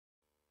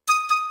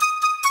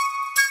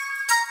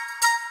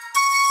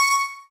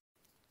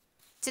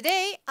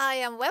Today I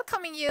am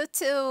welcoming you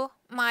to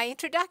my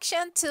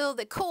introduction to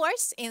the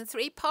course in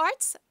 3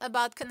 parts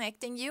about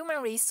connecting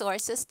human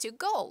resources to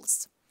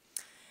goals.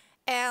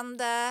 And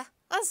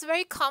it's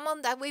very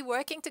common that we're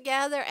working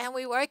together and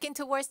we're working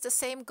towards the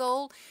same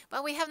goal,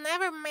 but we have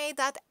never made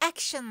that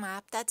action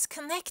map that's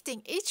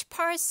connecting each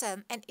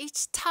person and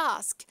each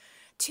task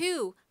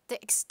to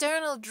the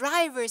external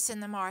drivers in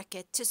the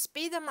market to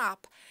speed them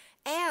up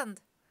and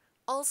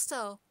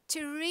also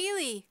to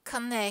really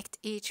connect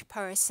each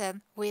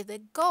person with a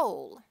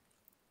goal.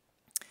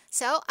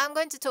 So I'm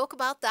going to talk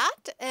about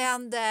that,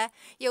 and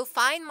you'll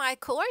find my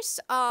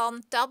course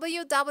on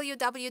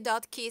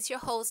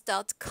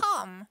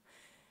www.keysyourhost.com.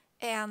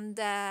 And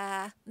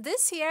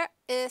this here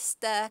is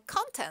the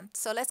content,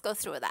 so let's go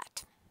through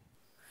that.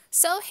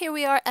 So here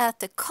we are at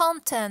the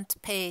content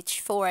page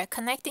for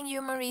connecting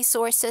human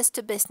resources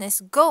to business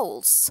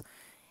goals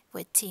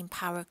with Team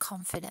Power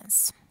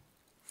Confidence.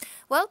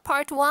 Well,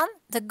 part 1,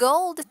 the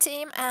goal, the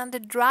team, and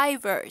the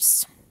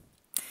drivers.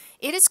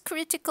 It is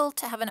critical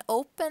to have an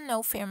open,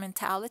 no-fear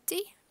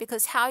mentality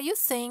because how you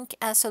think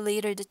as a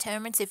leader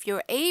determines if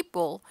you're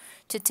able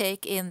to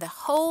take in the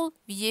whole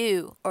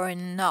view or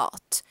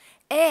not,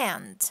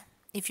 and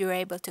if you're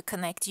able to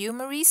connect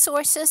human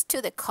resources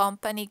to the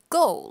company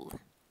goal.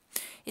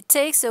 It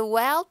takes a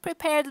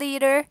well-prepared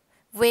leader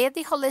with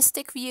the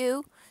holistic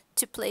view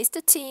to place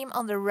the team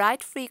on the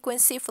right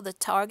frequency for the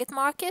target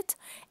market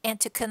and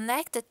to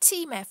connect the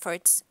team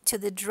efforts to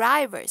the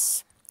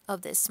drivers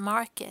of this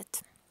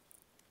market.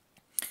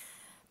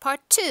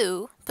 Part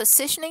 2,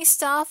 positioning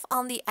staff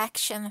on the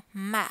action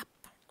map.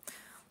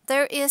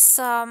 There's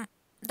an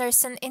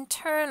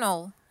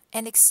internal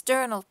and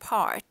external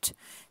part.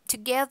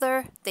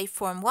 Together, they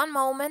form one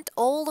moment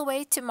all the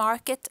way to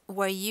market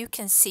where you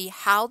can see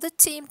how the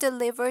team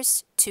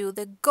delivers to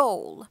the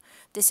goal.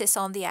 This is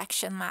on the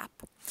action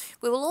map.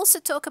 We will also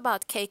talk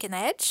about cake and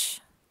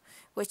edge,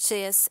 which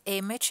is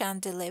image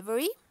and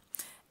delivery,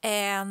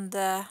 and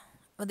the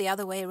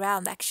other way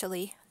around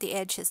actually, the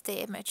edge is the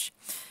image.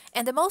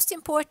 And the most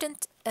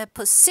important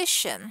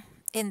position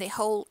in the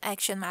whole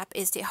action map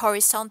is the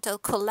Horizontal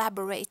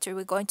Collaborator.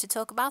 We're going to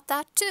talk about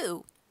that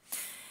too.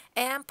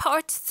 And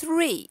part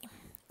 3,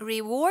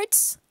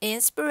 rewards,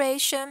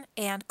 inspiration,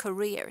 and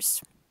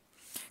careers.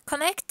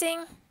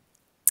 Connecting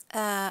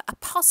a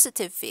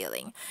positive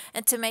feeling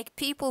and to make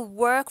people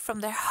work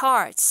from their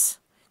hearts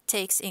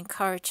takes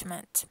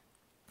encouragement.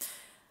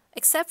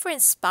 Except for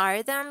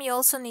inspire them, you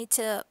also need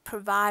to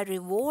provide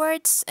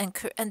rewards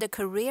and a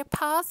career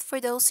path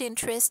for those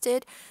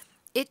interested.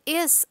 It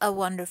is a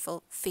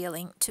wonderful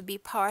feeling to be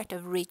part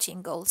of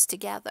reaching goals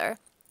together.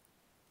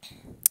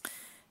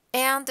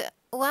 And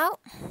well,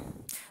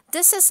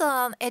 this is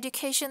an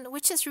education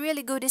which is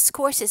really good. This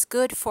course is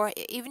good for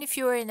even if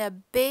you're in a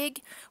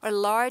big or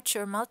large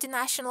or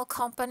multinational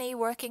company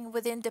working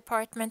within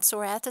departments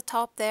or at the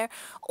top there,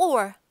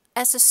 or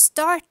as a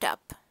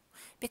startup,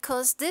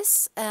 because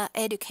this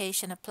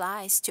education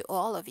applies to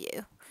all of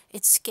you.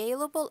 It's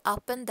scalable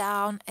up and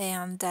down,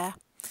 and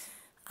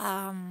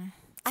I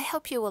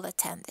hope you will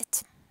attend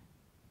it.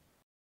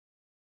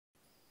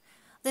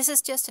 This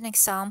is just an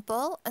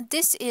example.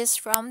 This is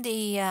from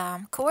the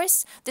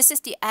course. This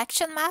is the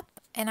action map,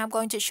 and I'm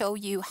going to show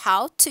you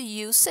how to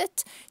use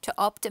it to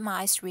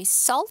optimize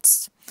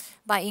results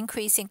by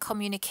increasing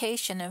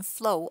communication and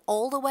flow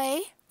all the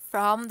way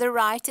from the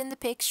right in the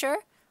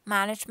picture,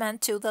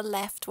 management, to the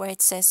left where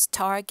it says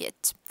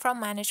target, from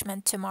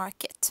management to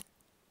market.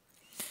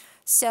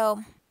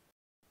 So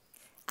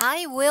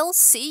I will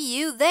see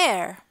you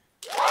there.